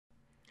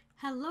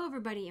Hello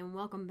everybody and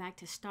welcome back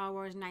to Star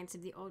Wars Knights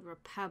of the Old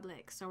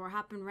Republic. So we're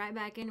hopping right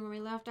back in where we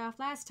left off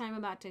last time,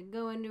 about to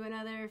go into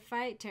another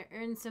fight to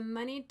earn some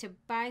money to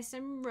buy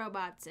some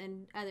robots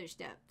and other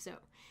stuff. So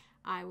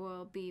I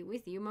will be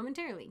with you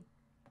momentarily.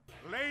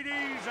 Ladies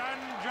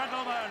and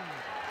gentlemen,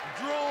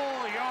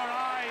 draw your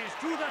eyes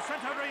to the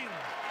center ring.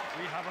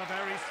 We have a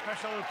very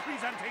special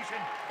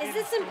presentation. Is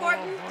this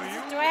important?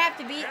 Do I have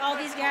to beat all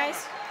these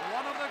guys?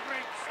 One of the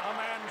greats, a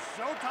man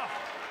so tough,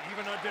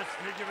 even a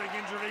disfiguring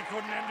injury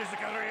couldn't end his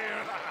career.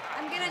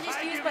 I'm gonna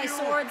just use my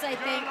swords, I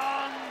think.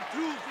 On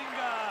two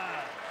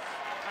fingers.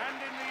 And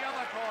in the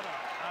other corner,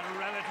 a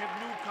relative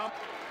newcomer.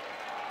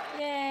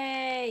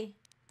 Yay!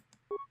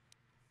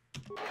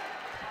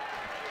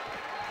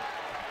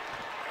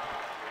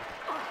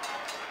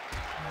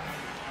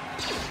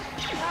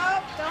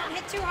 Nope, don't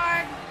hit too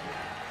hard.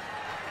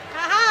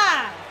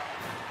 Haha!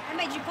 I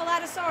made you pull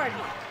out a sword.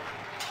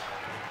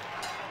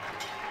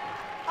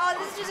 Oh,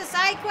 this is just a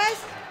side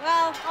quest?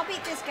 Well, I'll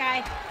beat this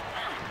guy.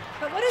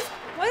 But what is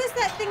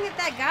that thing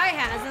that guy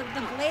has? The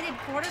bladed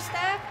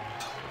quarterstaff?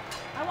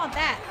 I want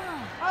that.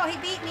 Oh, he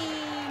beat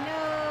me. No.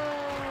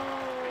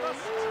 The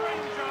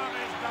stranger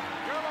is the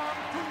girl on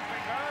two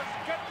fingers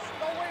gets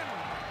the win.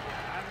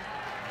 And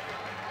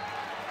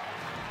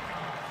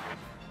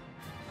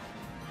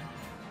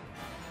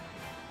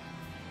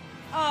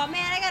oh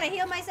man, I gotta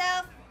heal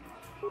myself.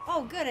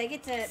 Oh good, I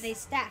get to, they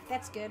stack,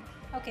 that's good.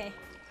 Okay.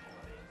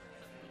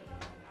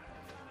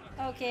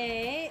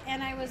 Okay,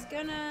 and I was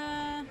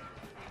gonna...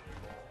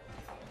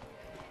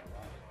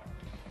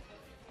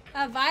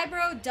 A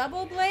Vibro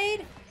double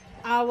blade?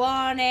 I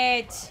want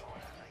it.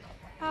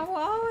 I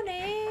want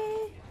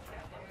it.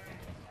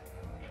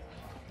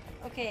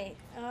 Okay,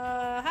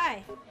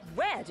 hi.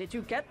 Where did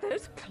you get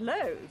those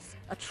clothes?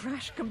 A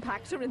trash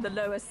compactor in the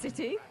lower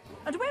city?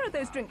 And where are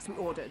those drinks we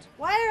ordered?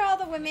 Why are all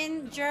the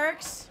women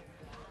jerks?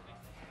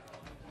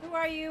 Who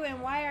are you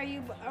and why are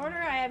you... Order?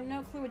 I have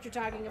no clue what you're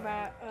talking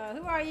about.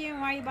 Who are you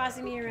and why are you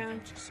bossing me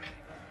around? I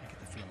get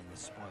the feeling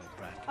this spoiled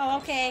brat Oh,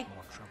 okay.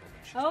 more trouble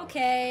than she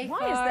Okay.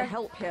 Why is the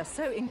help here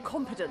so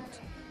incompetent?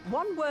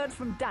 One word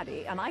from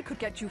Daddy and I could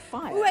get you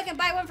fired. Ooh, I can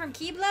buy one from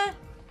Keebla?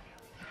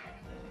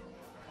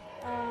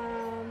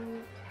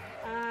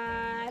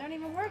 I don't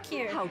even work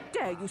here. How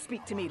dare you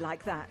speak to me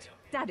like that?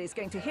 Daddy's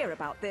going to hear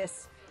about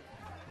this.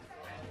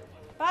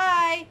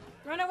 Bye.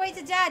 Run away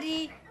to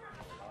Daddy.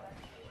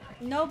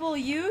 Noble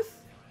youth?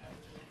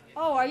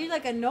 Oh, are you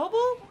like a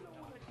noble?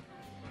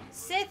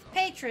 Sith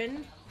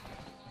patron.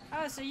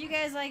 Oh, so you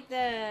guys like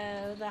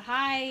the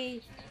high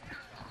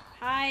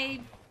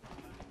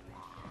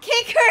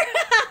kicker.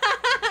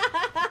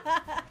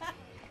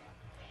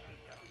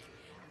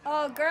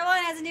 Oh,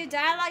 Gerlon has a new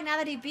dialogue now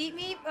that he beat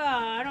me? Oh,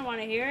 I don't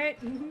want to hear it.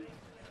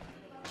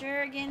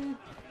 Jurgen.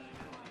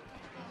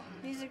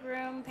 Music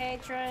room,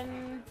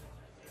 patron.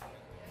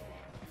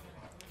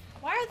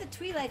 Why are the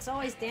Twi'leks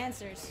always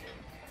dancers?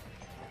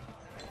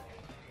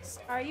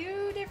 Are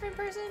you a different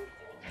person?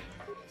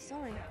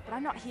 Sorry, but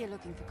I'm not here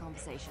looking for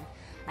conversation.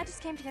 I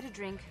just came to get a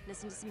drink,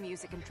 listen to some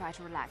music, and try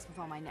to relax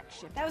before my next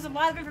shift. That was a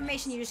lot of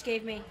information you just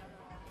gave me.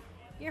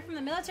 You're from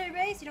the military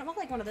base? You don't look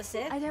like one of the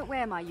Sith. I don't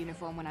wear my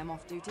uniform when I'm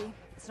off duty.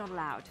 It's not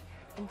allowed.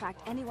 In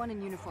fact, anyone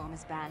in uniform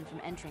is banned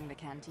from entering the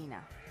cantina.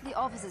 The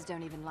officers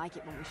don't even like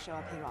it when we show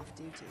up here off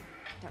duty.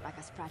 Don't like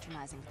us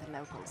fraternizing with the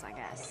locals, I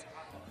guess.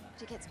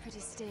 But it gets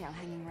pretty stale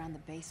hanging around the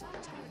base all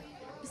the time.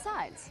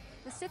 Besides,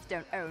 the Sith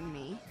don't own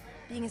me.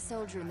 Being a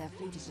soldier in their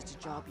fleet is just a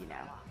job, you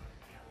know.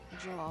 A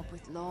job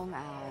with long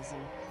hours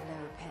and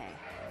low pay,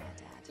 my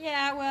dad.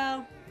 Yeah,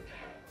 well...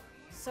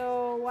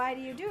 So, why do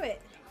you do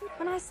it?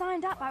 When I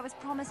signed up, I was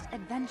promised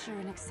adventure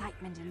and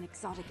excitement in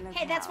exotic locales.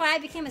 Hey, that's why I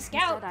became a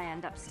scout. Instead, I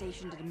end up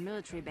stationed at a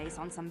military base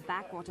on some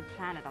backwater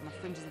planet on the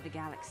fringes of the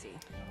galaxy.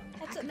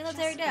 That's what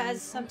military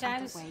does,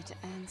 sometimes. Way to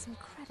earn some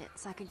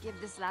credits, I could give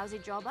this lousy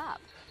job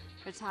up.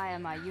 Retire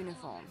my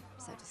uniform,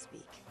 so to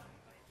speak.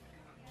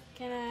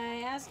 Can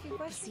I ask you a The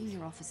question?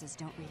 senior officers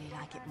don't really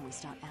like it when we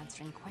start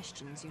answering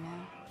questions, you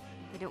know?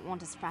 They don't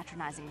want us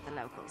fraternizing with the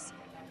locals.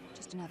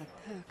 Just another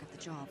perk of the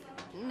job.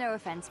 No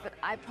offense, but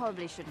I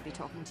probably shouldn't be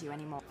talking to you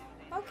anymore.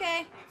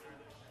 Okay.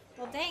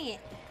 Well, dang it.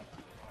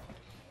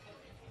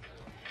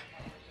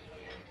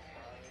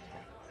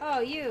 Oh,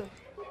 you.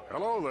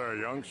 Hello there,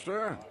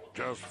 youngster.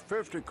 Just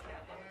 50.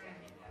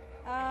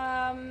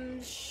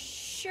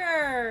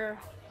 Sure.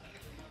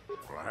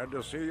 Glad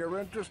to see you're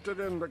interested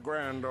in the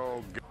grand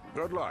old.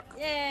 Good luck.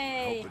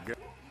 Yay. Hope to get.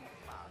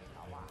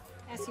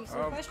 Ask you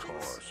some Of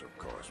questions.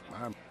 course.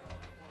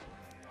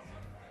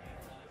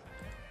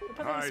 We'll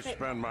probably I spend-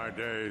 spend my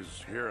days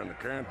here in the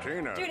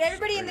cantina. Dude,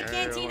 everybody in the sipping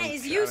ale cantina and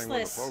is chatting with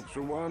useless. the folks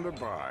who wanted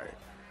to buy.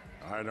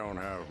 I don't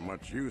have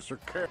much use or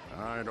care.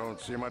 I don't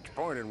see much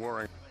point in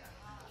worrying.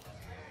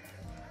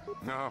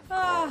 No, of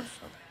Oh. course.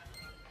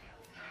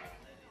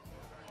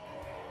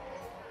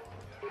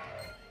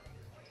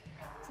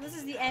 So this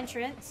is the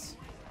entrance.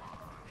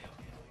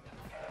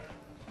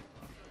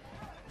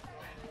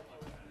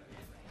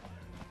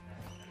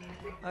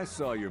 I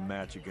saw your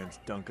match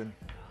against Duncan.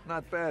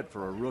 Not bad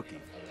for a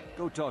rookie.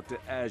 Go talk to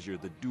Azure,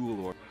 the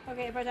dual or...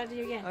 Okay, if I talk to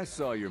you again. I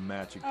saw your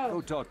magic. Oh.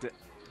 Go talk to...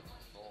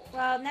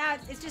 Well, now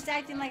it's just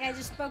acting like I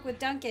just spoke with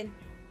Duncan.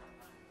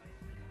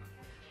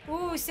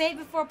 Ooh, save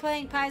before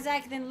playing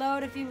Pyzak, then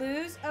load if you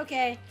lose.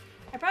 Okay.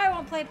 I probably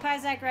won't play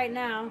Pyzak right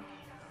now.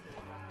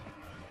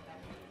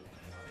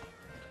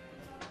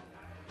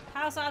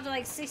 House odds are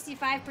like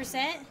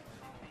 65%.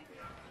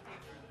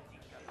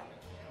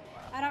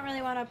 I don't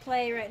really want to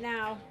play right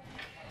now.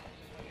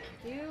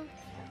 You?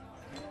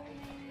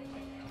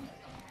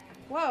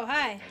 Whoa,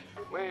 hi.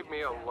 Leave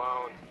me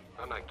alone.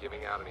 I'm not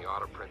giving out any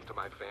auto prints to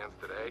my fans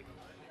today.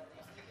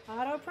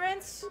 Auto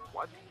prints?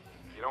 What?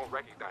 You don't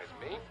recognize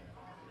me?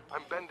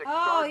 I'm Ben Dexter.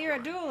 Oh, you're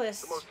a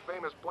duelist. The most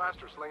famous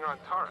blaster slinger on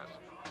Tarsis.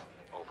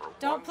 Over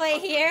Don't play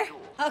here?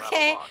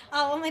 Okay,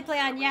 I'll only play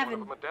on One Yavin. of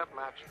them a death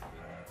match.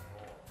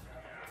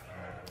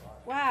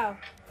 Wow.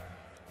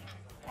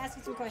 Ask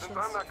you some questions.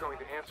 Since I'm not going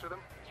to answer them,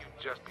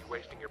 you'd just be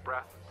wasting your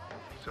breath.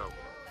 So,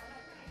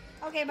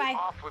 Okay, bye.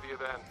 off with you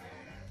then.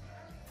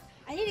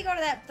 I need to go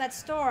to that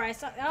store. I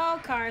saw.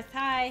 Oh, Karth,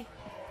 hi.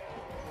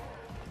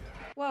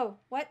 Whoa,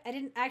 what? I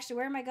didn't actually.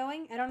 Where am I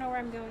going? I don't know where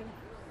I'm going.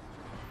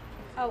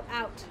 Oh,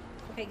 out.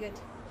 Okay, good.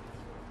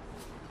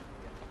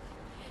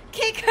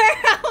 Kick her!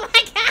 Oh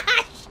my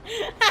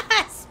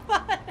gosh!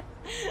 Spot.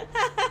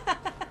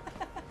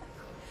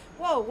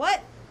 Whoa,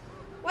 what?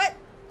 What?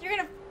 You're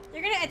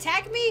gonna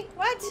attack me?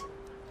 What?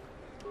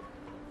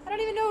 I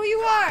don't even know who you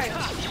are.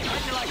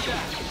 How'd you like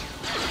that?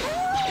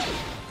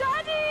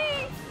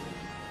 Daddy!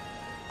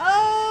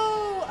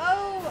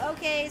 Oh,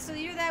 okay. So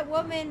you're that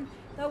woman,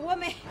 the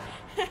woman.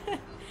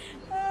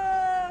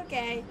 Oh,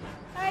 okay.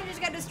 I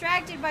just got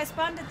distracted by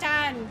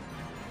Spontaton.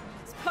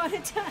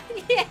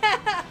 Spontaton,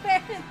 yeah,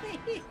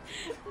 apparently.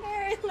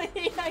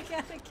 Apparently, I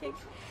gotta kick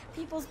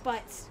people's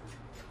butts.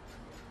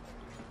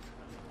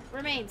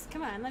 Remains,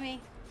 come on, let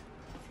me.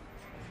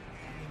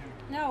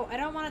 No, I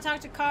don't want to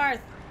talk to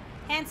Karth.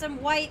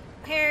 Handsome white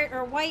hair,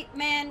 or white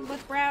man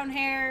with brown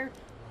hair.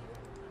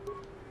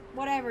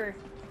 Whatever.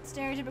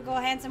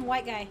 Stereotypical handsome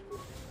white guy.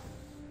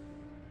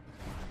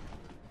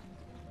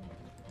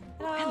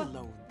 Hello.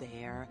 Hello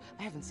there.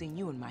 I haven't seen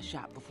you in my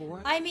shop before.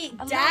 I meet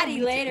Allow Daddy me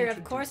to later, of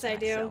introduce course I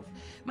do. myself.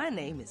 My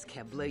name is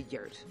Kebla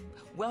Yurt.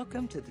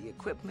 Welcome to the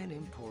Equipment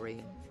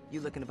Emporium.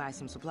 You looking to buy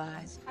some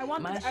supplies? I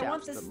want my the- I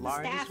want shop's this- the the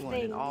largest staff one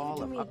thing. in all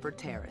Give it of to me. Upper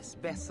Terrace.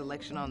 Best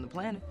selection on the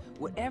planet.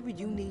 Whatever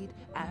you need,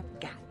 I've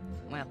got.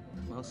 Well,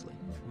 mostly.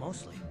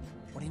 Mostly?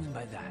 What do you mean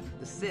by that?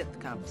 The Sith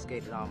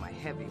confiscated all my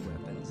heavy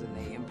weapons and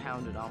they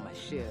impounded all my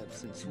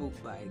ships and swoop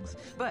bikes.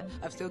 But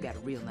I've still got a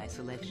real nice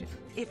selection,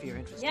 if you're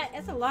interested. Yeah,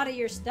 that's a lot of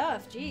your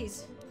stuff.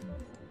 Jeez.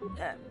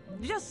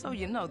 Just so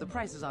you know, the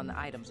prices on the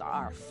items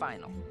are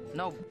final.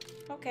 No.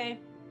 Okay.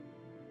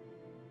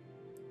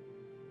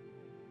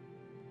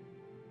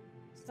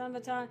 Stun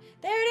baton.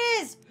 There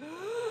it is!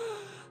 Oh,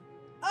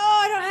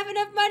 I don't have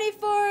enough money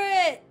for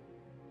it!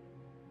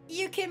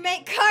 You can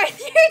make Karth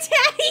your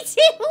daddy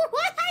too!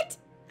 What?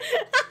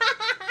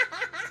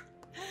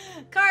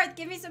 Karth,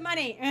 give me some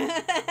money.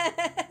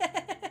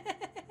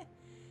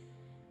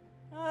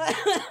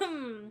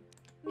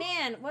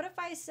 Man, what if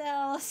I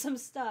sell some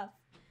stuff?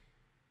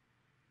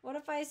 What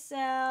if I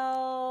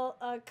sell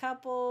a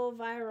couple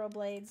viral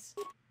blades?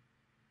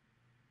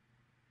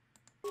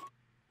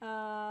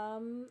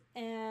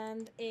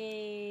 And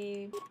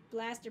a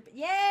blaster.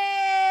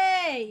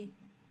 Yay!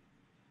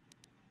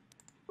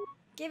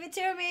 Give it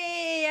to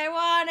me! I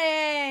want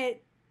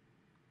it!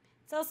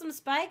 Sell some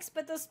spikes,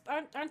 but those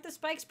aren't the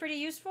spikes pretty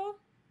useful?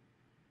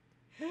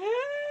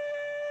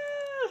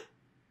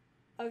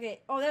 Okay.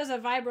 Oh, there's a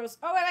vibros.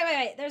 Oh,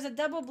 wait. There's a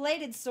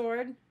double-bladed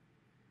sword.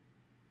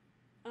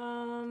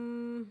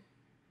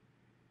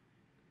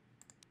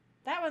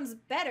 That one's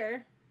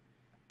better.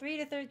 3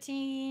 to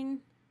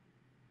 13.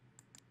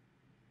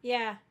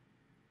 Yeah.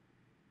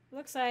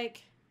 Looks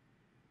like...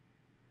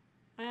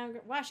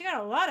 Wow, she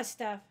got a lot of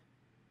stuff.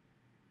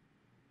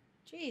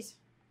 Jeez.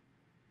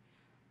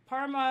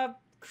 Parma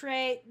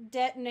crate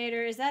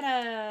detonator. Is that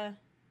a...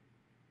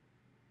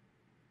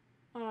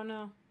 Oh,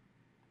 no.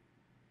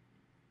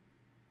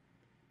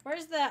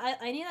 Where's the...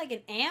 I need like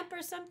an amp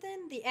or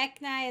something? The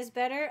Ekni is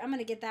better. I'm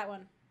gonna get that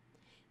one.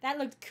 That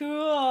looked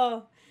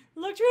cool.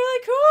 Looked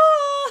really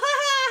cool.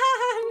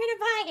 I'm gonna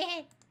buy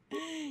it.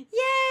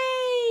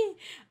 Yay!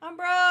 I'm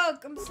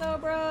broke. I'm so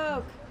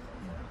broke.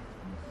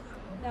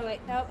 No, wait.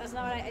 No, that's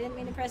not what I didn't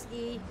mean to press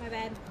E. My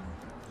bad.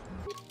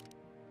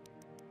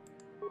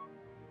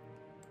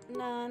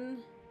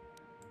 None.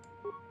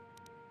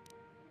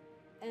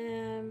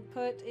 And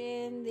put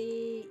in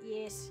the...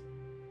 Yes.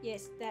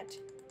 Yes, that.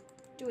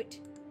 Do it.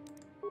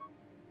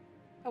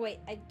 Oh, wait.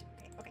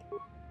 Okay.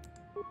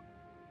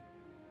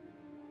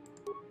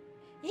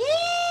 Yee!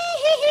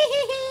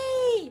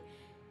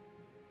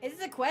 Is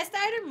this a quest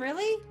item?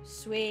 Really?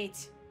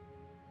 Sweet.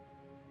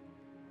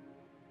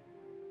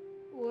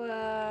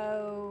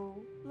 Whoa.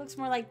 Looks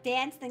more like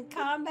dance than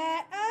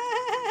combat.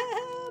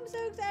 Ah, I'm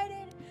so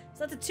excited. So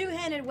that's a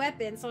two-handed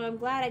weapon, so I'm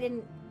glad I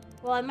didn't...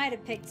 Well, I might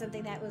have picked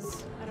something that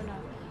was... I don't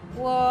know.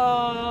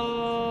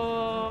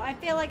 Whoa. I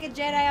feel like a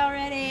Jedi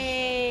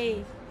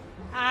already.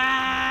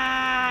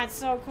 Ah, it's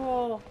so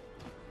cool.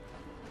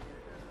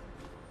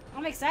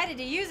 I'm excited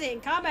to use it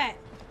in combat.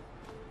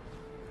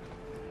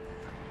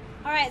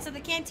 Alright, so the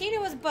cantina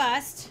was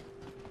bust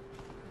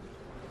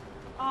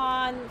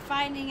on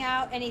finding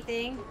out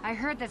anything. I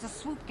heard there's a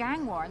swoop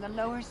gang war in the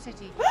lower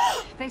city.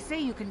 They say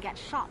you can get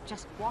shot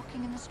just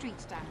walking in the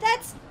streets down there.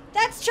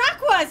 That's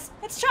Chakwa's!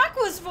 That's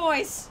Chakwa's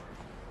voice!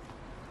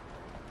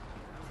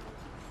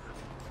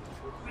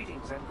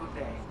 Greetings and good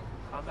day.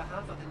 On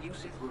behalf of the new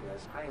Sith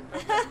rulers, I am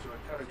programmed to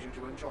encourage you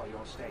to enjoy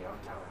your stay on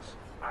Tarsis.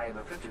 I am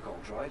a protocol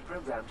droid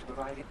programmed to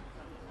provide it.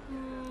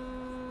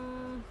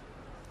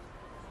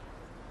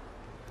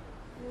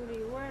 Who do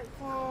you work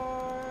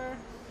for?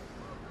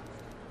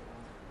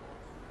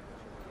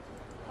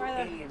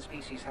 Alien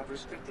species have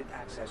restricted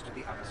access to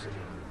the upper city.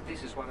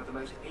 This is one of the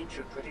most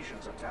ancient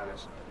traditions of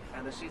Tarsis.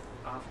 And the Sith,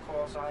 of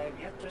course, I have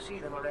yet to see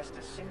them arrest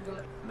a single...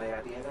 May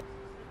I be able...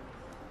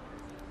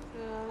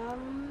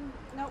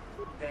 Nope.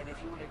 Then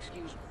if you will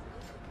excuse me...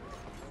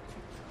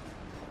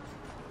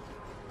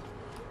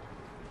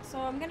 So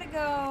I'm gonna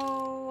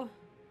go...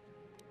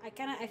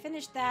 I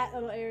finished that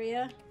little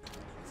area.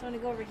 So I'm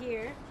gonna go over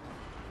here.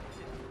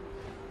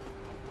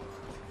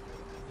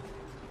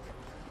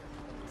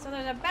 So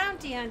there's a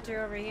bounty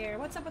hunter over here.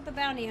 What's up with the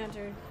bounty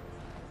hunter?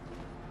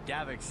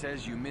 Davik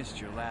says you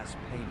missed your last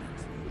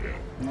payment.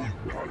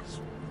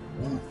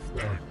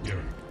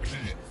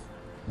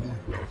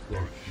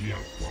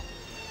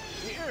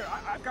 Here,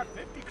 I've got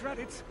 50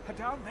 credits, a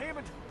down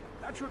payment.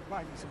 That should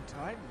buy me some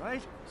time,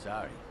 right?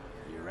 Sorry,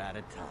 you're out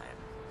of time.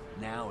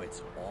 Now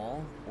it's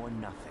all or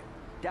nothing.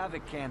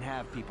 Davik can't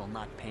have people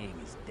not paying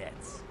his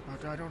debts.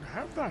 But I don't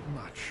have that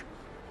much.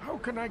 How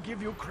can I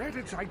give you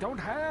credits I don't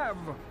have?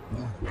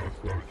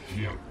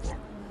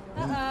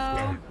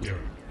 Uh-oh.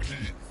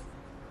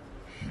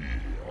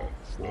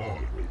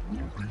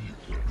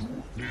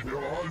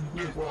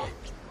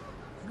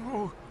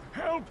 No!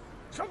 Help!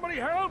 Somebody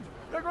help!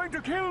 They're going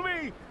to kill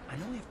me! I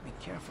know we have to be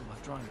careful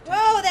of drawing attention.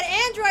 Whoa, that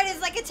android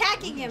is like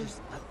attacking him!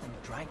 Just let them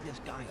drag this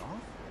guy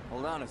off?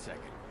 Hold on a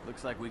second.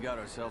 Looks like we got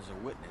ourselves a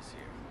witness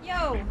here.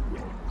 Yo!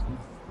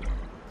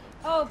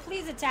 Oh,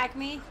 please attack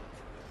me.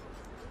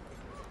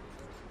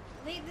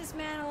 Leave this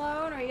man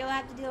alone or you'll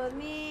have to deal with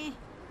me.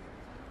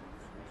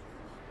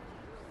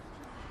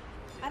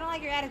 I don't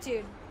like your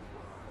attitude.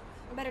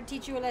 I better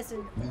teach you a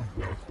lesson.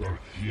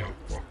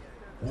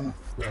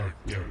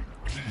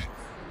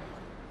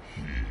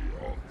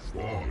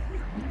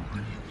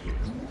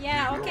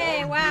 Yeah,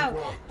 okay, wow.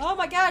 Oh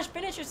my gosh,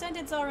 finish your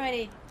sentence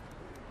already.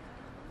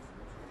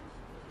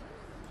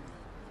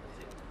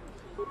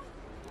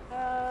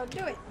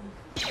 Do it.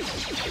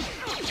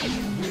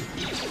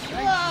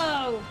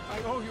 Whoa!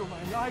 I owe you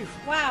my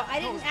life. Wow, I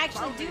didn't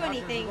actually do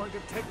anything.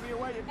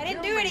 I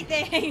didn't do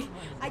anything.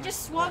 I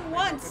just swung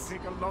once.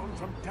 Take a loan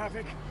from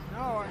Davik.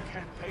 Now I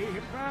can't pay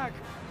him back.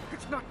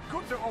 It's not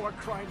good to owe a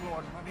crime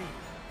lord money.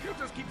 He'll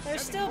just keep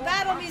There's sending still more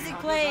battle bounty music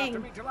hunters playing. after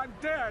me till I'm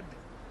dead.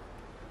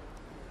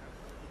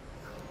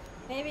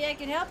 Maybe I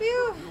can help you?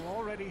 You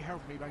already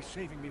helped me by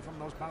saving me from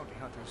those bounty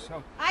hunters,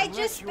 so I unless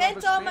just you have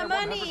spent a all my spare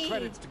 100 money.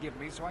 credits to give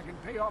me so I can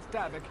pay off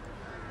Davik.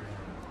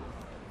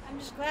 I'm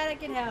just glad I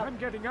can help. I'm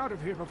getting out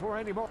of here before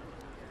any more.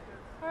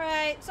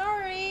 Alright,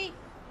 sorry.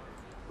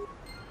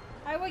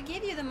 I would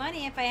give you the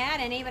money if I had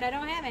any, but I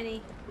don't have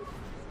any.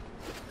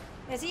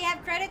 Does he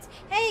have credits?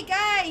 Hey,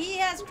 guy, he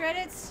has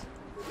credits.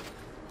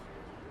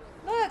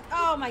 Look,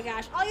 oh my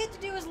gosh. All you have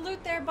to do is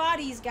loot their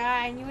bodies,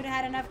 guy, and you would have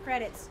had enough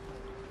credits.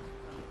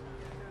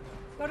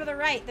 Go to the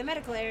right, the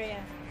medical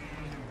area.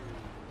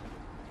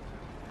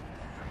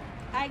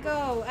 I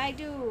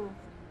do.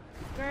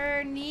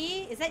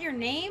 Gurney, is that your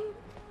name?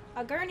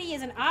 A gurney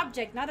is an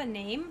object, not a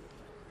name.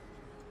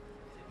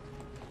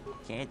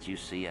 Can't you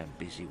see I'm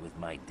busy with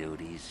my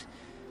duties?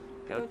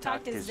 Go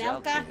talk to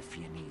Zelka Zelka. if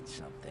you need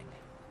something.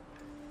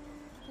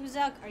 Who's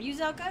Zelka? Are you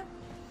Zelka?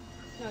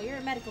 No, you're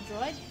a medical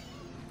droid.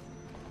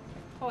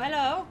 Oh,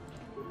 hello.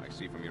 I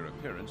see from your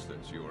appearance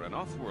that you're an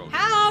off-world.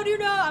 How do you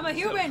know I'm a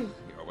human? So,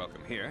 you're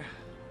welcome here.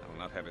 I will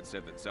not have it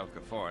said that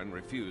Zelka Foreign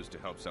refused to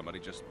help somebody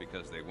just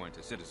because they weren't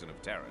a citizen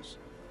of Tarsis.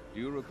 Do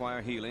you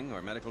require healing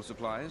or medical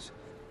supplies?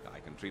 I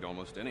can treat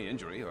almost any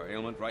injury or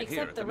ailment right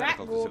here at the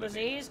medical rat ghoul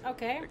facility. disease.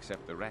 Okay.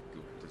 Except the rat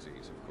ghoul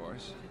disease, of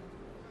course.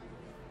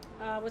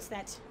 What's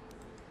that?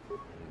 The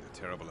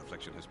terrible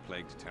affliction has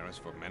plagued Tarsis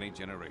for many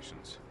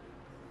generations.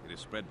 It is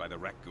spread by the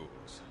rat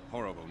ghouls,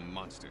 horrible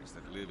monsters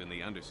that live in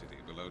the Undercity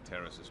below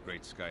Tarris's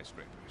great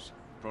skyscrapers.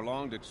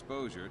 Prolonged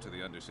exposure to the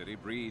Undercity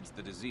breeds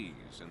the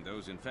disease, and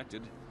those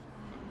infected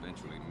will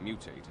eventually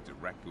mutate into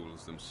rat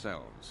ghouls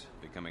themselves,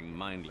 becoming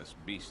mindless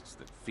beasts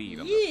that feed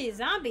on Yee,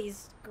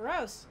 zombies.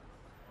 Gross.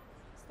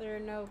 Is there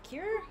no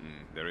cure?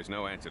 There is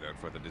no antidote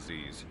for the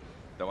disease.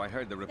 Though I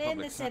heard the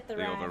Republic Sith they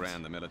arrived.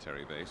 overran the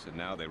military base, and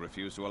now they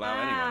refuse to allow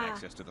anyone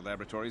access to the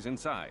laboratories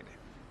inside.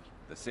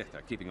 The Sith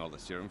are keeping all the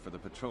serum for the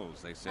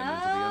patrols they send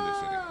into the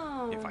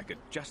Undercity. If I could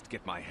just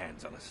get my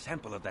hands on a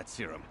sample of that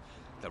serum,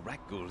 the rat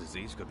ghoul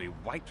disease could be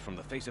wiped from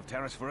the face of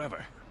Tarsis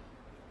forever.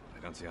 I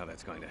don't see how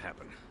that's going to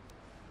happen.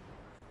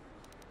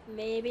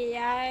 Maybe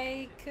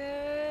I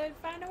could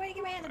find a way to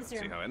get my hands on the See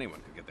serum. how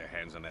anyone could get their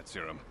hands on that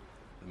serum.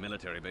 The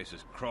military base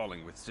is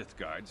crawling with Sith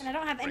guards. And I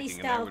don't have any Breaking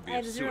in there stealth. would be I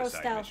have a zero suicide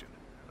stealth. mission.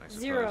 I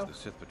suppose Zero. the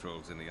Sith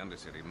patrols in the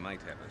Undercity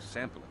might have a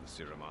sample of the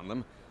serum on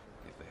them,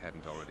 if they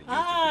hadn't already used it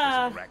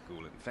Ah. because of rat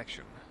ghoul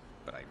infection.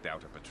 But I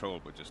doubt a patrol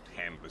would just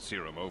hand the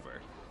serum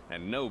over.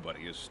 And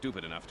nobody is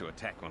stupid enough to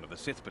attack one of the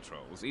Sith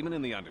patrols, even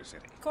in the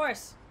Undercity. Of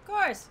course. Of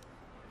course.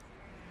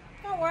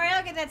 Don't worry,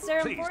 I'll get that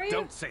serum Please, for you.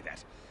 don't say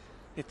that.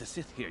 If the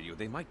Sith hear you,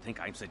 they might think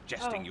I'm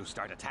suggesting Oh. you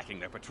start attacking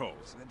their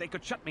patrols. They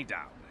could shut me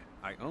down.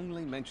 I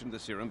only mentioned the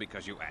serum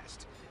because you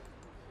asked.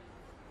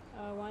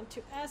 I want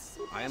to ask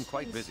some I am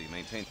quite questions. busy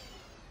maintaining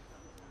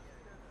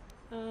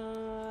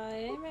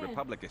Amen.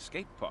 Republic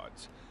escape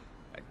pods.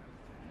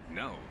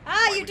 No.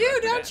 Ah, Why you would do, ask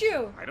me don't that?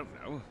 you? I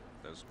don't know.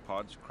 Those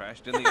pods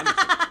crashed in the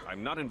Undercity.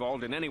 I'm not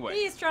involved in any way.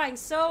 He's trying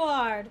so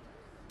hard.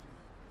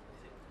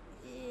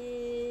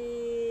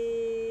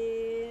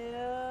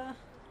 Yeah.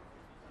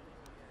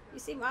 You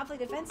seem awfully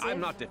defensive. I'm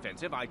not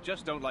defensive. I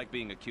just don't like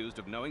being accused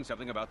of knowing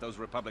something about those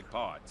Republic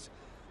pods.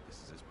 This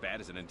is as bad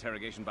as an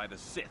interrogation by the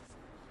Sith.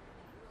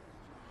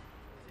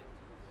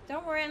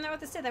 Don't worry, I'm not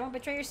with the Sith. I won't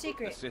betray your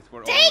secret. The Sith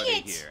were Dang already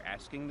it! here,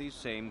 asking these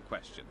same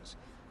questions.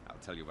 I'll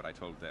tell you what I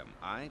told them.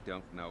 I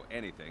don't know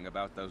anything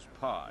about those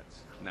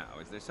pods. Now,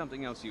 is there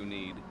something else you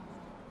need?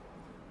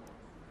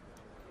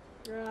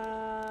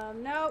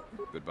 Nope.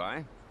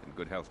 Goodbye, and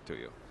good health to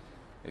you.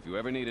 If you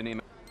ever need an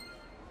email...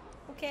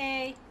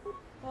 Okay.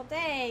 Well,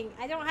 dang.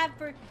 I don't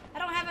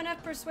have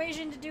enough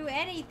persuasion to do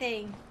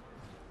anything.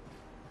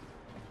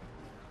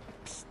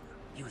 Psst,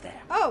 you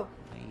there. Oh.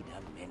 Wait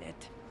a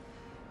minute.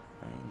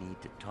 I need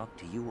to talk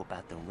to you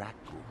about the rat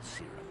ghoul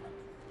serum.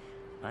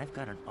 I've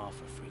got an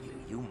offer for you.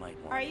 You might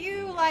want. Are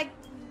you like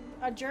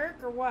a jerk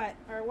or what?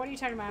 Or what are you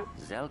talking about?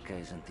 Zelka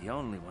isn't the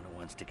only one who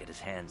wants to get his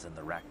hands on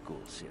the rat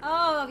ghoul serum.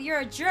 Oh, you're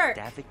a jerk.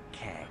 Davik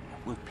Kang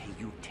will pay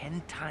you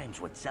 10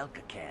 times what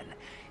Zelka can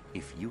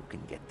if you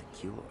can get the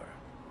cure.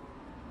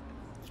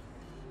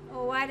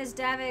 Oh, why does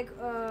Davik,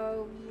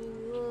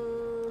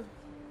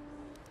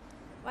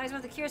 why does he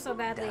want the cure so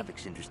badly?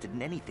 Davik's interested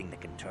in anything that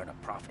can turn a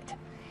profit.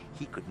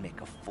 He could make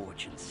a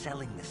fortune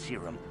selling the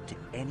serum to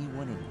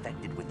anyone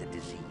infected with the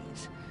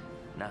disease.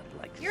 Not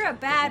like You're a Zelka,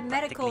 bad who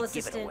medical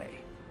practically give it assistant. away.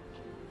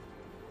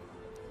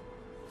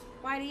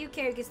 Why do you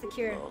care who gets the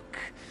cure? Look,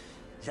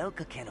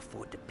 Zelka can't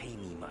afford to pay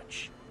me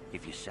much.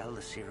 If you sell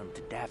the serum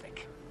to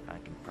Davik, I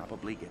can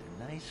probably get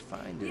a nice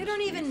finder's You don't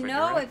fee even for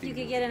know if directing you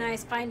could me get a to them.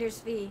 nice finder's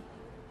fee.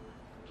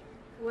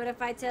 What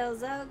if I tell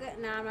Zelga?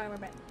 Nah, I'm not gonna worry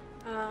about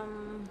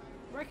it.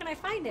 Where can I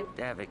find him?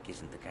 Davik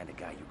isn't the kind of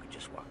guy you could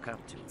just walk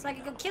up to. So I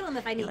could go kill him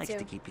if I He need likes to.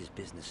 to keep his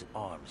business at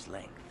arm's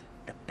length.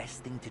 The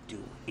best thing to do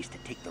is to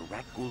take the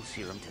rat ghoul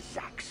serum to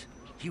Zax.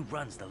 He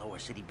runs the lower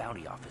city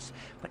bounty office,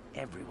 but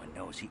everyone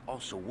knows he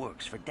also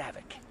works for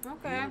Davik.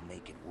 Okay. He'll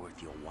make it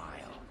worth your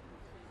while.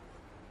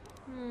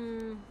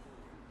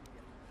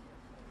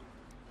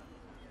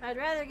 I'd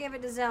rather give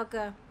it to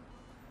Zelka.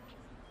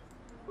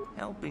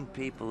 Helping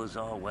people is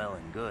all well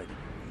and good,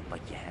 but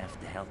you have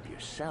to help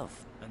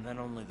yourself. And then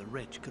only the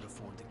rich could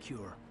afford the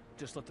cure.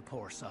 Just let the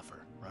poor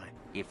suffer, right?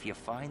 If you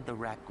find the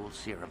rat ghoul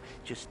serum,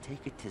 just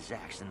take it to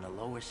Zax in the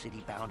lower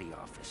city bounty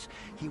office.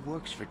 He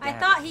works for Davik. I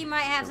thought he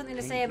might have He'll something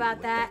to pay say you about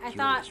what that. I cure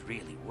thought is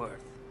really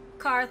worth.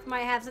 Karth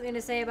might have something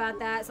to say about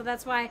that, so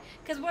that's why.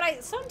 Because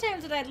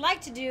sometimes what I'd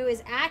like to do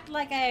is act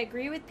like I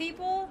agree with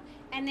people,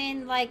 and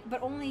then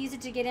but only use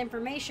it to get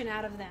information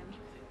out of them.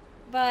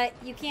 But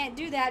you can't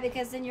do that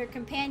because then your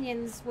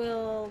companions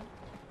will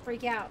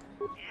freak out,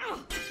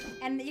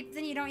 and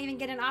then you don't even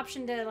get an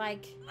option to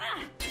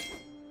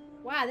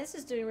Wow, this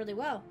is doing really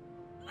well.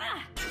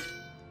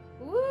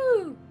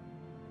 Woo!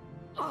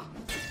 Oh.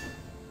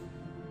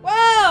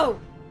 Whoa!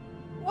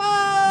 Whoa!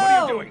 What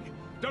are you doing?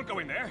 Don't go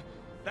in there.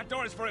 That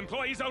door is for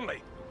employees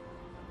only.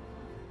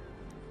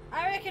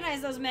 I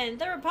recognize those men.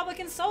 They're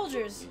Republican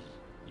soldiers.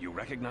 You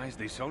recognize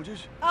these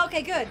soldiers?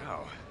 Okay, good.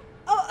 How?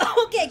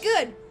 Oh, okay,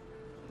 good.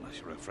 Unless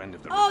you're a friend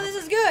of the Oh, Republic.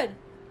 this is good.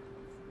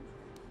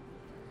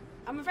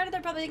 I'm a friend of the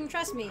Republic. You can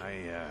trust me.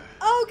 I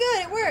Oh,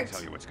 good. It can worked.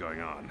 tell you what's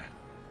going on.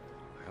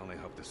 I only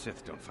hope the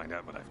Sith don't find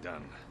out what I've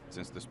done.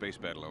 Since the space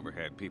battle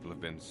overhead, people have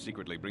been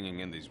secretly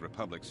bringing in these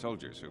Republic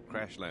soldiers who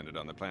crash-landed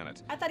on the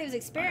planet. I thought he was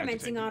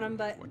experimenting on them,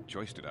 but What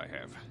choice did I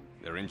have?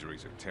 Their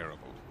injuries are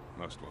terrible.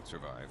 Most won't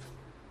survive.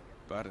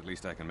 But at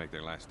least I can make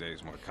their last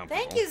days more comfortable.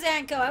 thank you,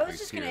 Zanko. I At was least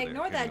just gonna here they're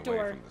ignore that hidden away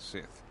door. from the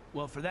Sith.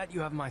 Well, for that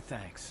you have my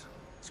thanks.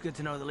 It's good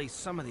to know that at least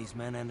some of these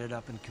men ended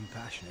up in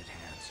compassionate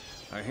hands.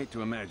 I hate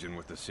to imagine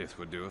what the Sith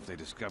would do if they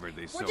discovered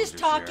these We're soldiers just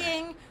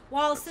talking here.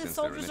 while But the since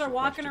soldiers their are initial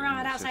walking questioning,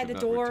 around the outside Sith the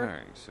have not door.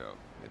 returned, so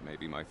it may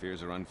be my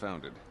fears are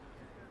unfounded.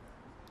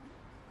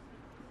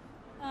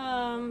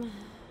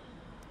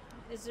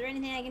 Is there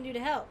anything I can do to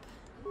help?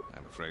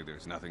 I'm afraid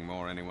there's nothing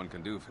more anyone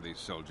can do for these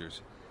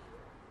soldiers.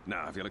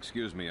 Now, if you'll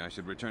excuse me, I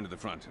should return to the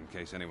front in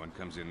case anyone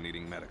comes in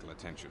needing medical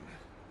attention.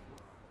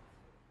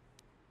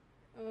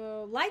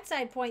 Light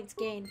side points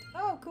gained.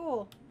 Oh,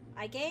 cool.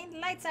 I gained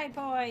light side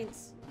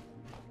points.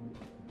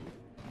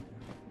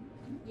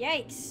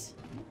 Yikes.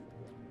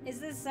 Is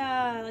this,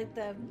 like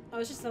the... Oh,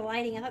 it's just the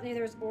lighting. I thought maybe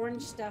there was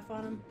orange stuff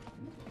on them.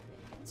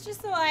 It's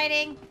just the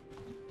lighting.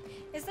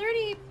 Is there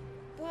any...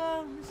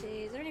 Well, let's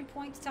see. Is there any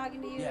point to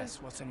talking to you? Yes,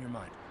 what's on your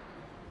mind?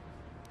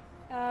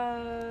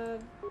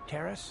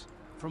 Terrace?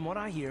 From what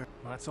I hear,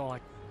 that's all I...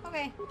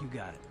 Okay. You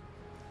got it.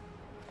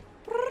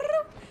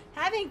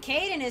 Having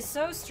Caden is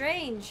so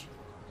strange.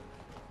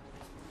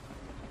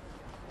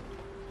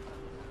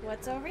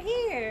 What's over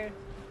here?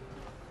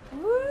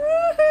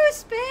 Woohoo!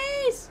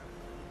 Space!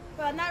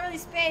 Well, not really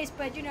space,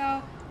 but you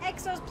know,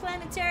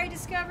 exoplanetary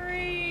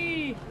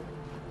discovery!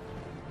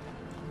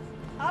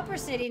 Upper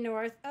City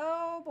North.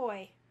 Oh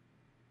boy.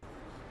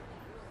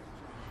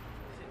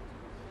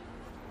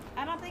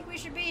 I don't think we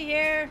should be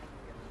here.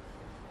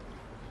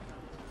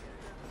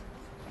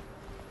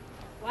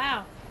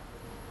 Wow.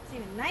 It's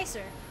even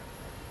nicer.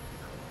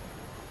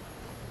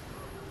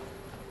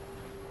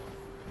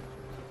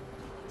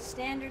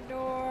 Standard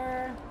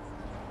door.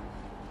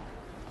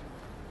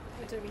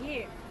 What's over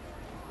here?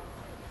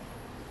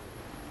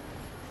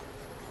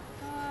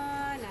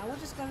 No, we'll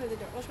just go through the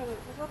door. We'll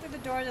go through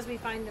the doors as we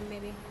find them,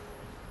 maybe.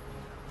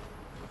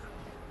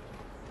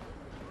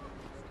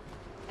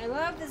 I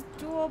love this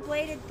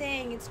dual-bladed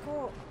thing. It's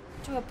cool.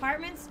 To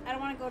apartments? I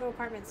don't want to go to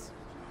apartments.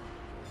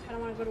 I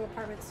don't want to go to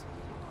apartments.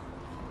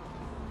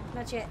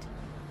 Not yet.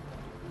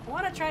 I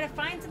want to try to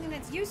find something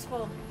that's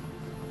useful.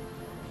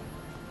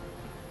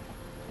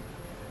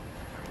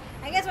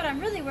 I guess what I'm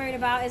really worried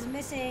about is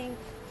missing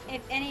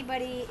if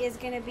anybody is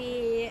going to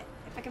be...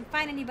 If I can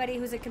find anybody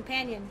who's a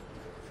companion.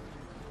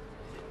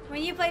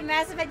 When you played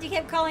Mass Effect, you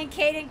kept calling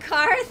Caden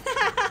Karth?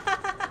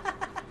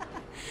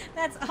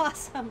 That's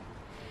awesome.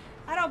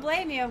 I don't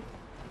blame you.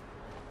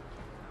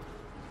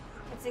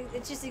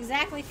 It's just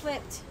exactly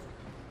flipped.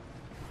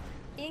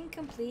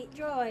 Incomplete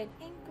droid.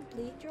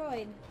 Incomplete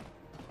droid.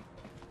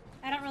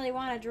 I don't really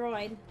want a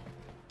droid.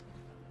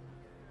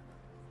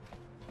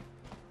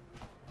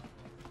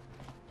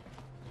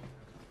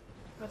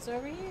 What's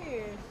over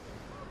here?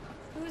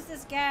 Who's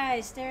this guy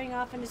staring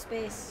off into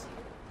space?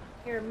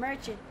 You're a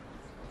merchant.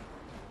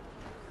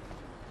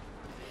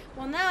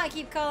 Well, now I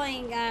keep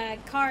calling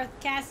Karth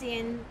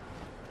Cassian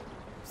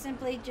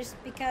simply just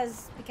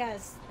because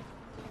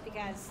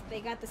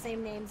they got the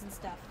same names and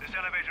stuff. This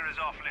elevator is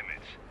off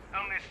limits.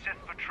 Only Sith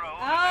patrols.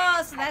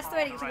 Oh, so that's the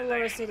way to get to the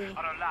lower city.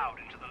 Are allowed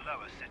into the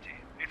lower city.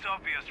 It's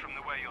obvious from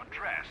the way you're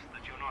dressed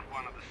that you're not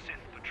one of the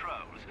Sith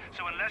patrols.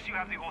 So unless you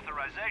have the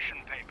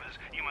authorization papers,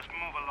 you must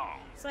move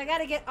along. So I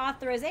gotta get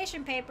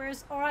authorization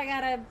papers, or I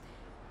gotta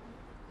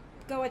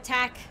go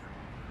attack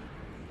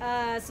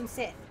some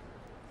Sith.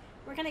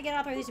 We're gonna get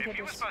authorization papers. If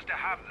you were supposed to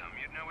have them,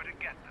 you'd know where to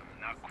get them.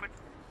 Now quit.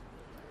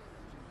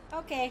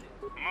 Okay.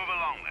 Move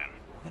along then.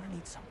 We're gonna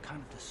need some kind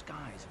of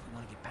disguise if we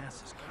want to get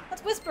past this guy.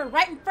 Let's whisper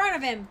right in front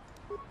of him.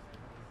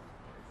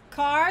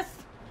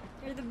 Karth,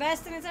 you're the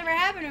best thing that's ever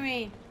happened to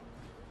me.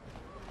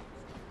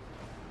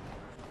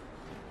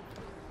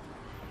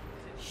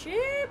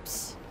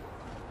 Ships.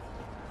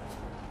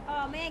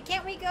 Oh man,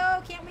 can't we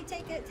go? Can't we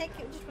take it?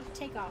 Just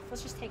take off.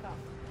 Let's just take off.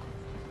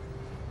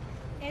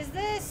 Is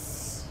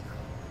this?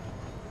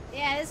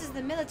 Yeah, this is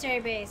the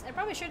military base. I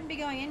probably shouldn't be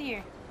going in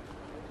here.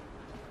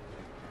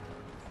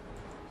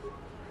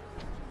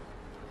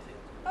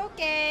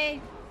 Okay.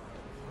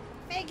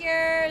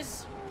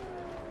 Figures.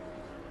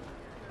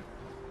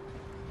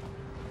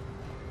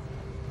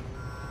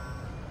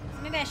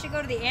 So maybe I should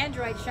go to the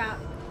android shop.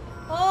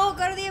 Oh,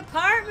 go to the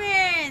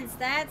apartments!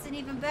 That's an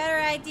even better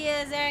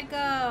idea,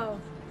 Zanko.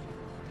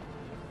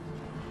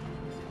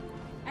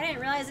 I didn't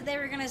realize that they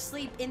were gonna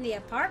sleep in the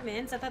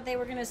apartments. I thought they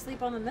were gonna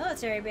sleep on the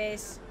military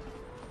base.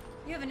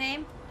 You have a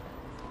name?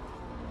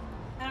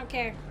 I don't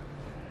care.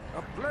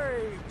 A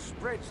plague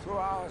spreads through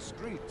our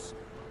streets.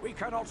 We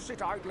cannot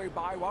sit idly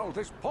by while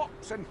this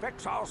pox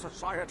infects our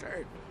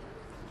society.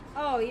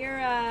 Oh, you're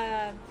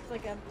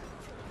like a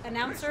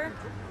announcer?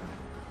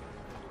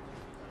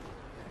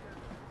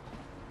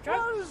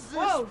 Drunk? What is this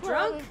Whoa,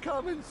 planet drunk?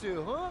 coming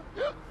to,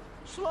 huh?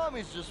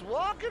 Slummy's just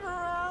walking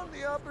around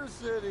the upper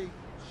city.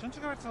 Shouldn't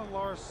you go to the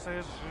lower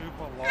city, you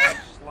below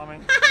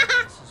slumming?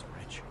 This is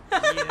rich.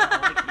 Yeah,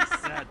 like you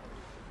said,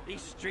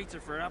 these streets are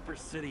for upper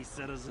city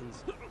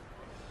citizens.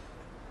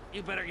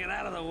 You better get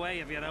out of the way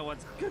if you know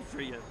what's good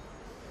for you.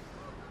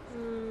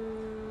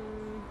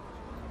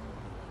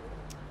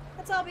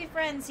 Let's all be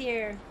friends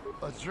here.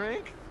 A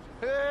drink?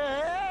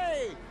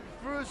 Hey!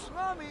 For a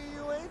slummy,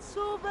 you ain't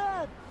so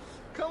bad.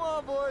 Come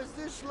on, boys.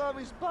 This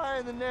slummy's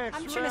buying the next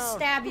I'm round. just gonna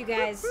stab you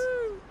guys.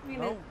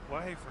 No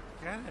way,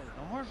 forget it.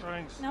 No more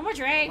drinks. No more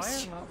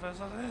drinks. Play enough as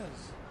it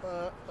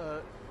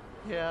is.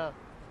 Yeah.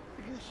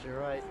 I guess you're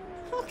right.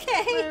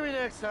 Okay. Maybe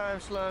next time,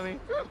 slummy.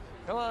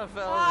 Come on,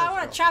 fellas. Oh, I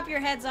want to chop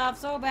your heads off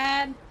so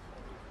bad.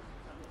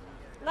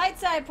 Light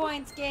side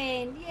points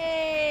gained.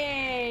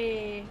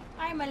 Yay!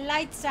 I'm a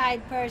light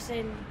side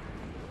person.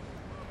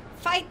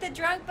 Fight the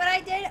drunk, but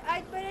I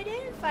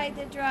didn't fight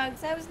the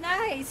drunks. That was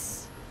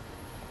nice.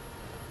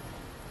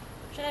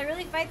 Should I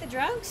really fight the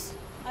drunks?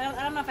 I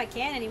don't know if I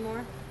can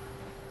anymore.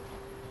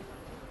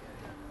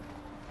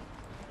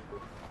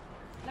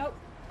 Nope.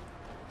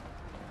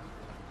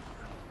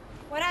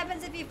 What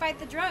happens if you fight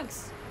the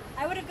drunks?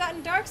 I would have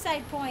gotten dark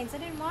side points. I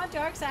didn't want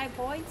dark side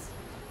points.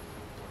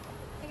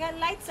 I got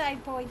light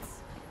side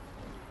points.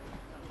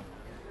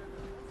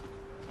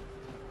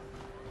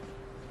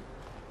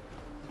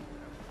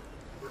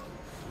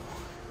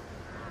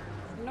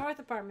 North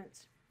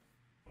Apartments.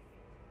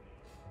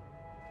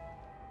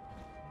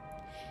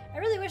 I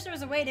really wish there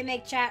was a way to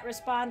make chat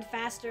respond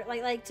faster,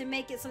 like to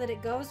make it so that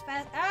it goes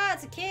fast. Ah,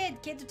 it's a kid.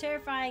 Kids are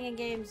terrifying in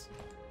games.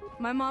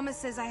 My mama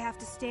says I have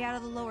to stay out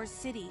of the lower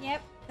city.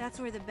 Yep. That's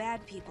where the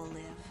bad people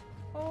live.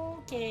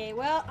 Okay,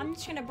 well, I'm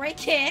just gonna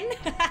break in.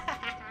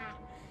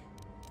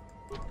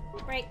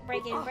 break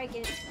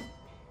in.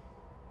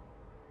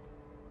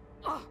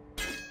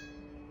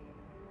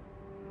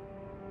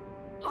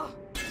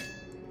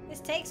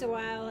 This takes a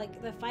while,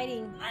 like the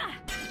fighting.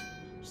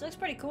 She looks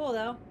pretty cool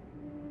though.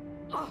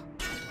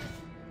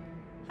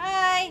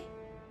 Hi.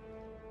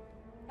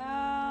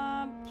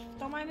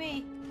 Don't mind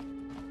me.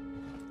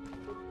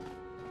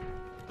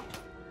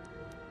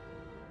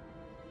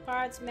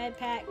 Parts, med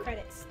pack,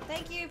 credits.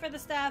 Thank you for the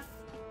stuff.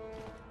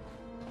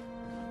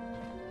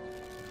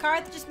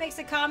 Karth just makes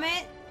a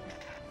comment.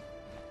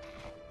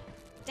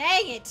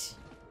 Dang it!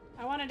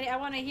 I want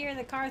to hear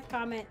the Karth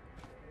comment.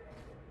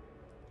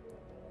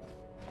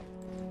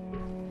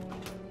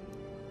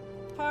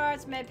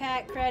 Parts, med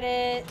pack,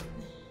 credit.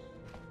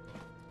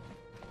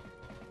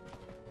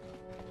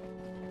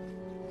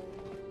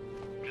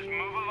 Just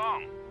move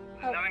along.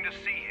 There's nothing to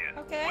see here.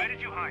 Okay. Where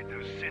did you hide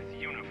those Sith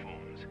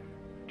uniforms?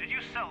 Did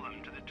you sell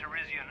them to the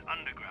Tarisian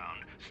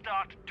underground?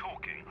 Start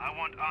talking. I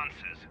want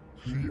answers.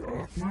 She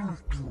offered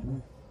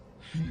to.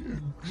 She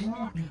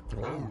enjoyed it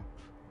out.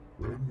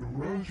 And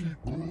Razi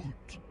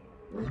good.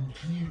 And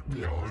she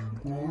behind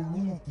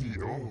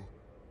Gorukia.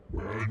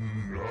 And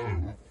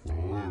now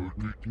for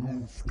the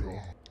Tuska.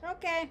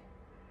 Okay.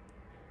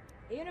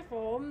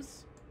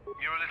 Uniforms.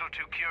 You're a little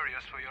too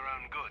curious for your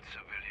own good,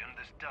 civilian.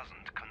 This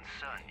doesn't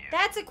concern you.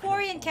 That's a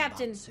Quarian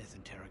captain. Sith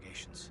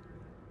interrogations.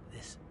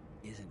 This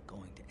isn't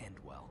going to end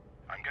well.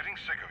 I'm getting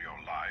sick of your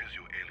lies,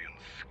 you alien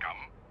scum.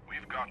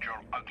 We've got your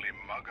ugly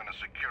mug and a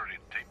security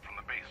tape from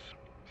the base.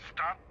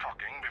 Start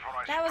talking before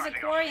I That was a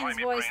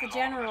Quarian's voice, the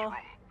general.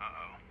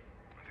 Uh-oh.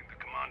 I think the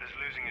commander's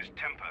losing his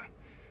temper.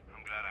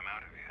 I'm glad I'm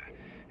out of here.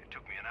 It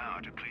took me an hour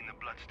to clean the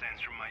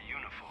bloodstains from my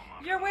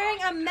uniform. You're wearing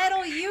a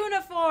metal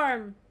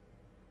uniform!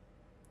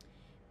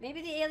 Maybe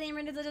the alien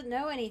really doesn't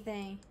know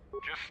anything.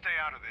 Just stay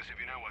out of this if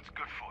you know what's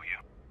good for you.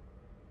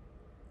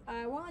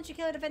 Why don't you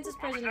kill a defenseless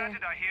What was prisoner?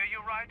 that? Did I hear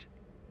you right?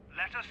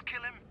 Let us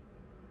kill him?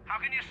 How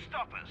can you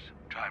stop us?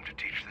 Time to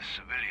teach this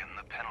civilian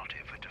the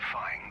penalty for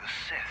defying the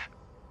Sith.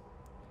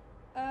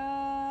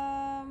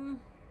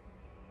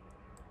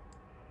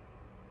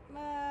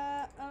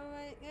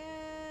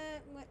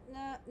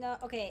 No,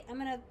 okay, I'm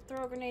gonna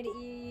throw a grenade at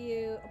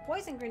you. A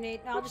poison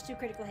grenade? No, I'll just do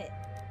critical hit.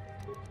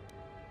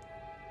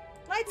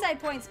 Light side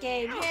points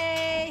gained,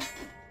 yay!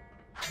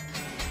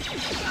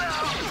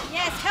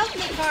 Yes, help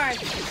me,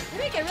 Karth! You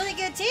make a really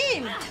good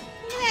team! Look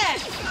at that!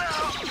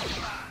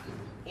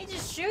 He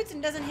just shoots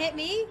and doesn't hit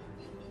me.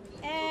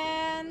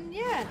 And,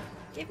 yeah,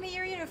 give me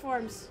your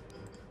uniforms.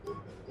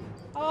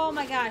 Oh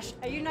my gosh,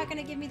 are you not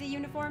gonna give me the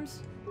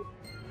uniforms?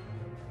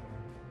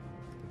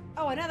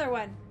 Oh, another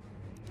one.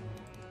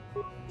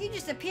 You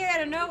just appear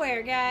out of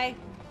nowhere, guy.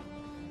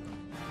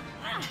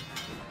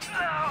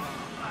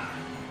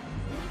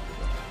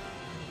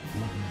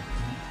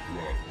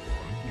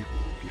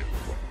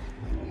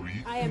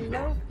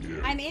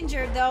 I'm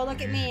injured though,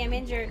 look at me, I'm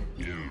injured.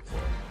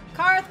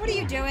 Karth, what are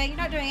you doing? You're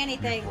not doing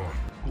anything.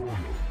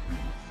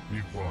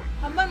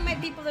 Among my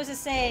people there's a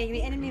saying,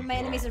 the enemy of my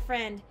enemy is a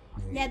friend.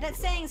 Yeah, that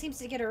saying seems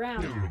to get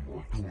around.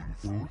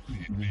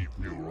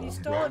 You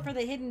stole it for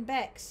the hidden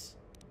Becks.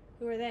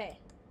 Who are they?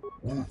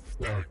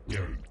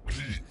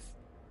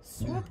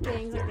 Swoop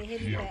gangs like the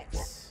hidden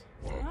Becks.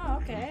 Oh,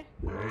 okay.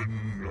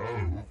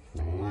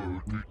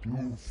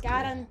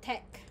 Garden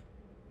Tech.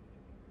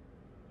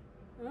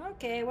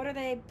 Okay, what are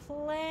they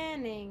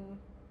planning?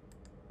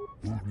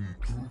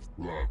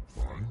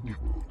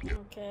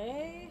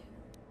 Okay.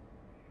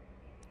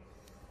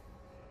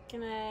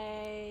 Can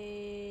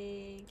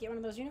I get one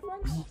of those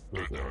uniforms?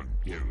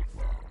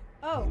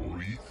 Oh.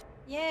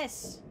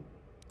 Yes.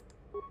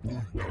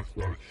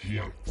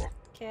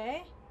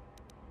 Okay.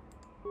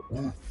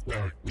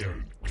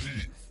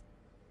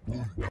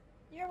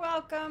 You're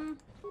welcome.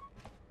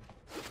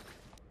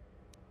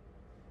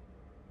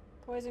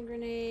 Poison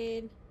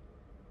grenade.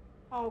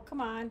 Oh,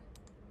 come on.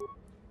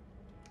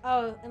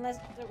 Oh, unless,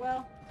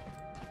 well.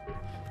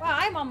 Wow,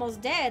 I'm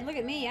almost dead. Look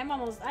at me. I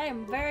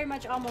am very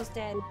much almost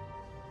dead.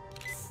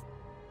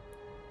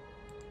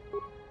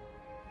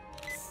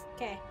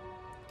 Okay.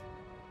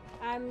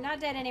 I'm not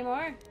dead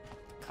anymore.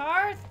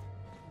 Karth?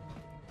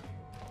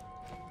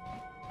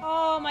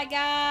 Oh my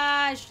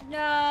gosh,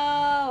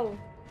 no!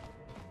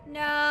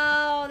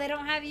 No, they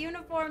don't have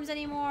uniforms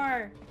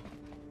anymore.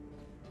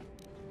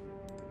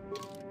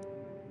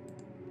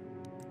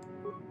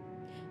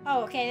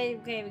 Oh, okay,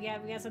 we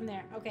got some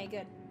there. Okay,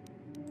 good.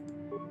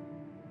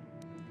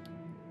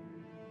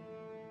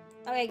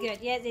 Okay, good.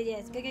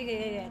 Yes.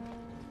 Good.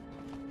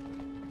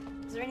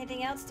 Is there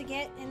anything else to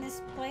get in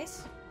this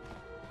place?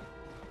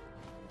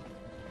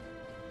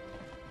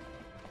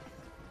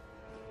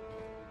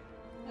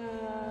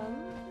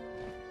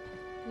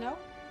 No.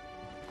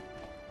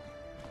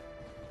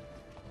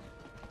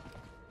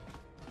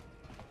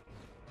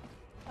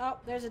 Oh,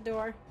 there's a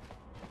door.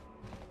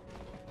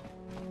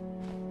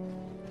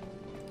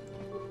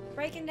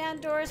 Breaking down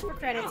doors for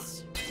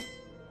credits.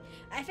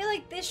 I feel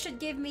like this should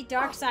give me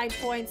dark side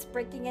points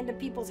breaking into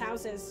people's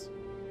houses.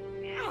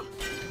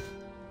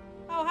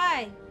 Oh,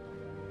 hi.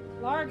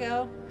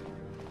 Largo.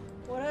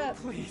 What up?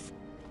 Please.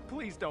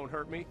 Please don't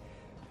hurt me.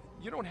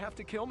 You don't have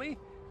to kill me.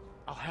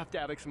 I'll have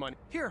Davik's money.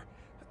 Here,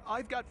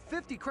 I've got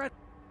 50 credits.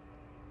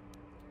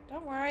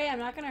 Don't worry, I'm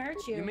not gonna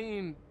hurt you. You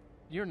mean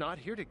you're not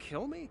here to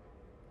kill me?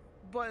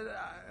 But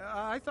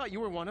I thought you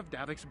were one of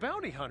Davik's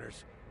bounty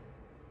hunters.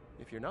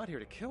 If you're not here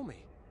to kill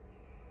me,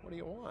 what do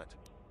you want?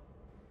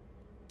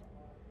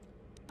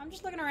 I'm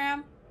just looking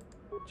around.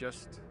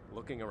 Just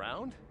looking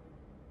around?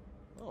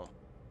 Oh.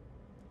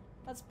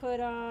 Let's put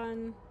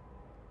on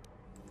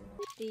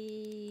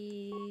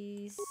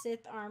the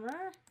Sith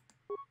armor.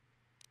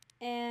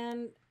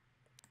 And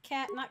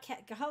not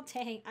cat, god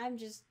dang,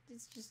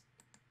 it's just...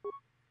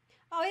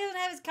 Oh, he doesn't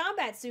have his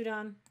combat suit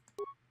on.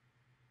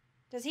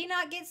 Does he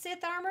not get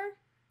Sith armor?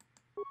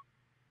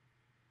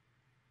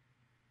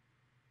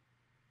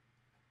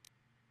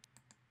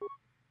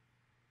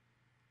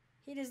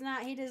 He does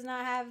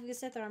not have the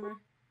Sith armor.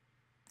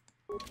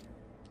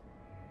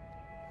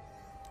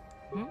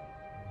 Hmm?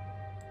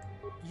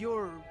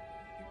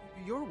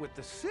 You're with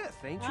the Sith,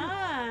 ain't you?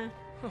 Ah.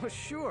 Oh,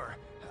 sure.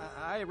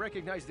 I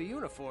recognize the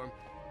uniform.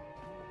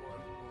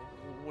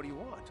 What do you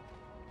want?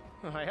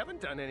 I haven't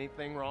done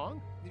anything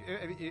wrong.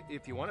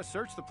 If you want to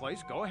search the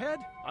place, go ahead.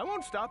 I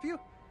won't stop you.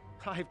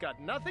 I've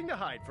got nothing to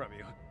hide from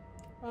you.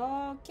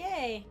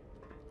 Okay.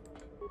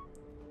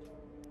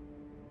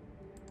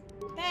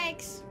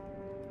 Thanks.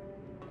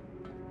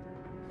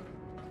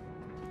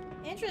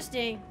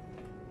 Interesting.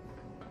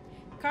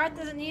 Card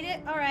doesn't need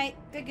it? Alright,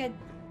 good.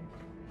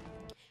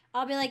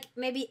 I'll be like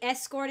maybe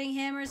escorting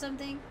him or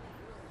something.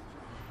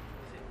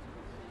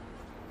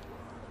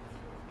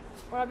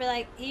 Or I'll be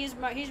like, he's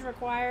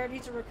required.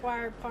 He's a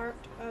required part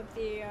of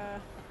the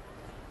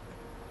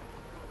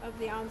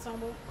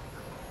ensemble.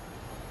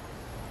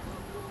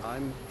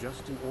 I'm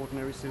just an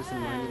ordinary citizen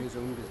minding his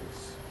own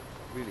business.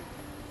 Really,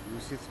 you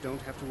Sith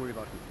don't have to worry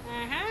about me.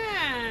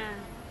 Aha!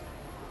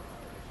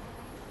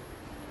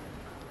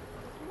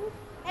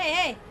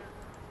 Hey! Is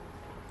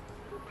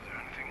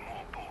there anything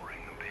more boring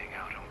than being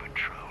out on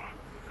patrol?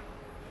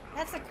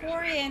 That's the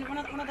Quarian, one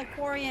of the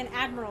Quarian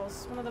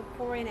admirals. One of the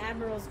Quarian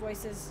admirals'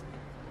 voices.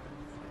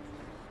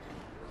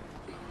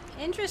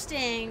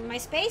 Interesting. My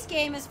space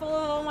game is full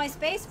of all my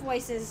space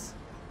voices.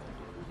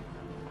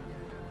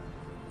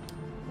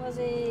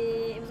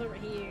 It was over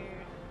here.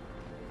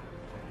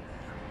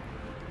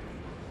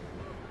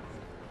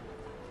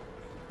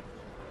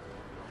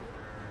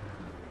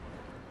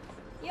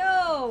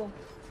 Yo!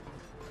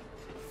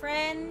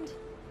 Friend.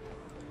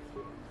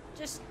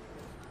 Just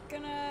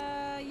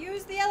gonna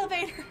use the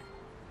elevator.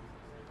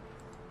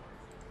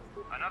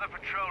 Another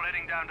patrol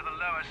heading down to the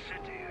lower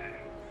city, eh?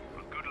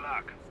 Well, good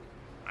luck.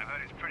 I've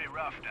heard it's pretty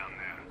rough down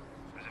there.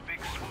 There's a big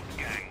swoop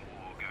gang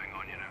war going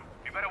on, you know.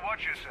 You better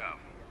watch yourself.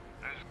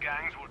 Those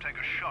gangs will take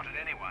a shot at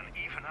anyone,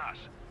 even us.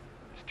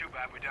 It's too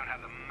bad we don't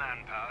have the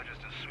manpower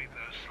just to sweep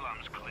those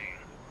slums clean.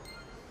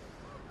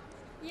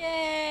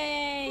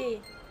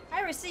 Yay!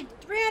 I received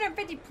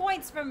 350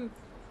 points from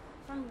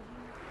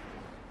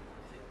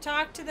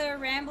talk to the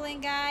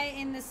rambling guy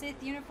in the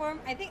Sith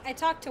uniform. I think I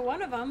talked to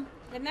one of them,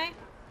 didn't I?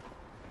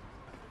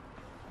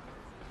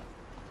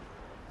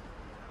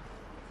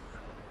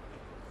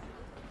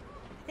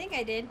 I think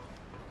I did.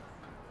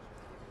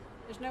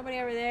 There's nobody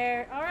over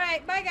there.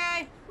 Alright, bye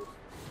guy!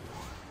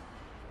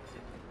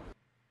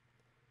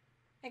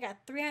 I got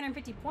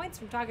 350 points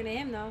from talking to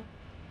him though.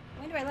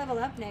 When do I level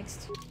up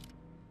next?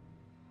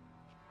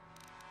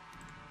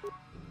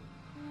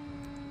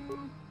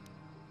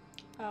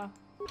 Oh.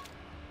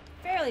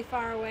 Fairly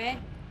far away.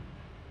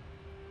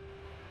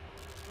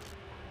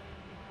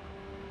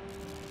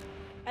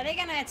 Are they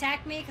gonna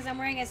attack me because I'm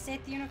wearing a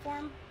Sith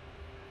uniform?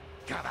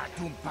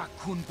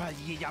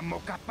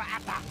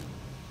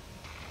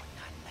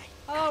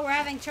 Oh, we're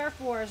having turf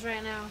wars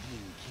right now.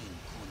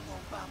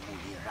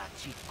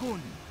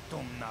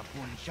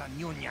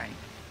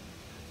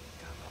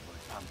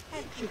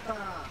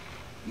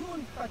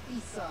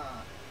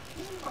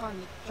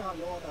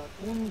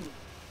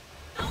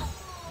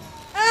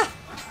 Ah!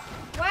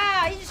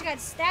 Wow, you just got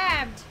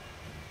stabbed.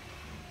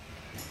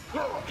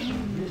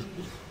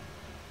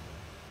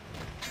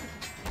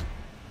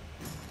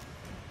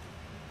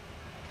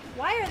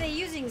 Why are they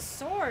using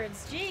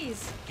swords?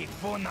 Jeez.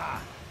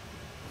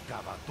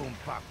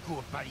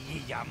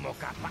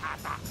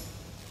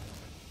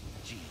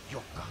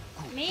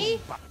 Me?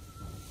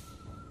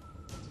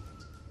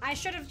 I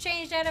should have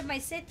changed out of my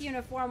Sith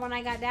uniform when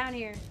I got down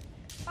here.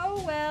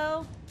 Oh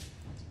well.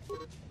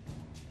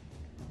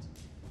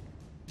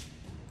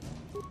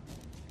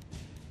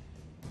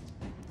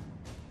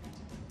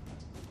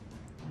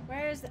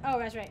 Where's the... Oh,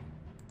 that's right.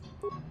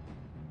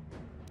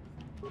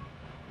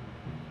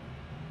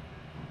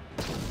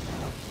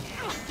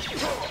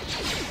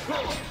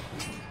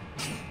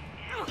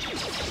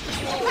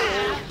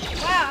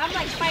 Wow, I'm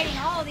like fighting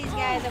all of these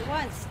guys at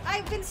once.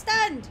 I've been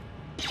stunned.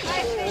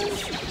 I've been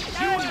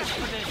stunned.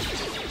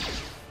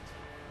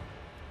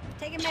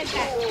 Take a med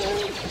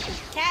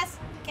pack.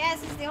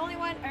 Cass is the only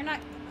one, or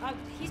not. Oh,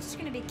 he's just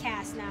gonna be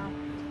Cass now.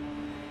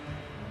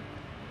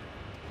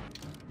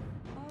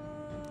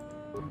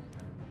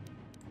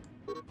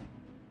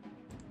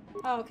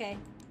 Oh, okay.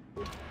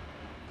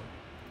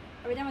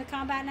 Are we done with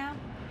combat now?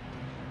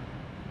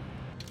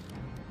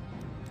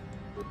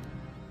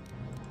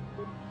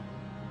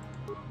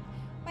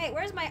 Wait,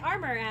 where's my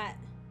armor at?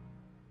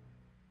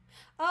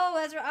 Oh,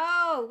 that's right.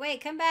 Oh,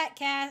 wait, come back,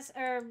 Cass,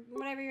 or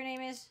whatever your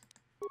name is.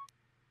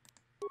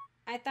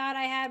 I thought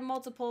I had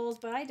multiples,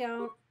 but I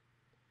don't.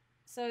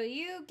 So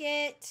you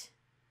get...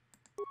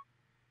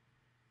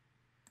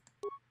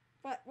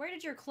 What? Where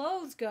did your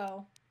clothes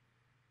go?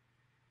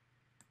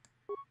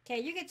 Okay,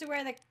 you get to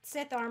wear the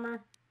Sith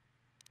armor.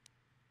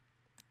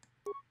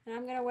 And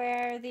I'm gonna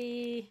wear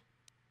the...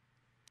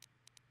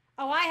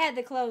 Oh, I had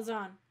the clothes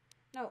on.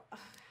 No.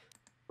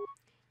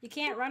 You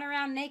can't run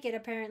around naked,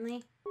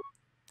 apparently.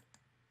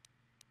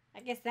 I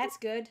guess that's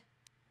good.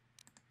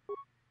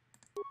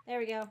 There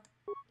we go.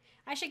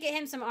 I should get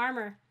him some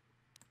armor.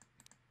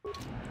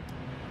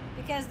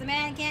 Because the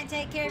man can't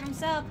take care of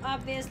himself,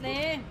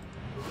 obviously.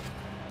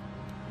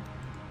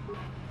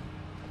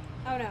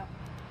 Oh no.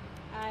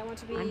 I want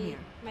to be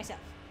myself.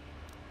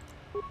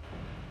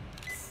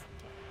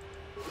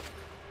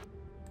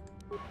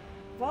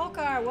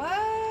 Volcar,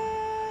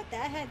 what?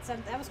 That had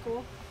some. That was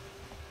cool.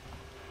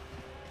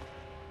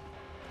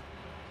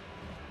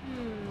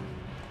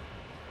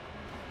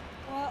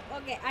 Well,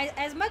 okay.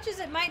 As much as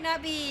it might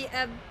not be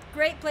a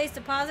great place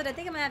to pause it, I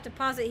think I'm gonna have to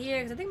pause it here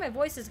because I think my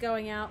voice is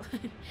going out.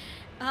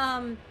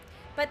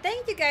 But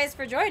thank you guys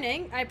for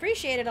joining. I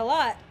appreciate it a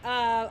lot.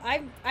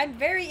 I'm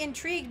very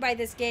intrigued by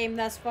this game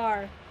thus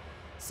far.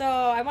 So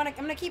I'm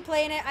gonna keep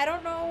playing it. I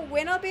don't know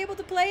when I'll be able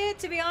to play it,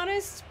 to be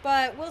honest,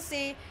 but we'll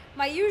see.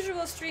 My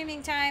usual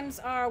streaming times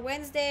are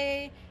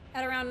Wednesday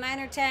at around 9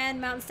 or 10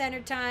 Mountain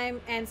Standard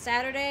Time and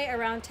Saturday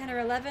around 10 or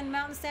 11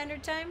 Mountain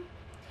Standard Time.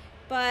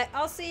 But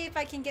I'll see if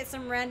I can get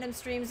some random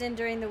streams in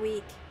during the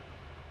week.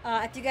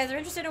 If you guys are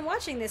interested in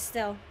watching this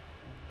still.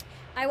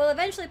 I will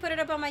eventually put it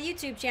up on my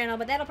YouTube channel,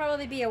 but that'll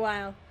probably be a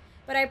while.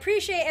 But I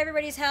appreciate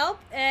everybody's help,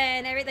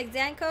 and like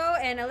Zanko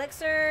and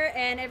Elixir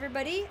and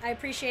everybody. I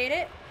appreciate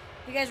it.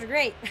 You guys are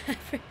great.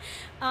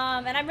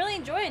 And I'm really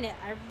enjoying it.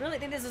 I really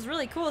think this is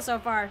really cool so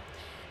far.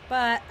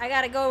 But I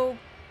gotta go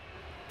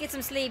get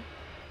some sleep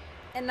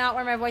and not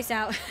wear my voice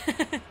out.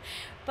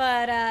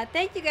 But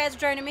thank you guys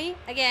for joining me.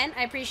 Again,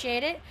 I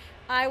appreciate it.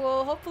 I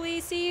will hopefully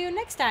see you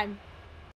next time.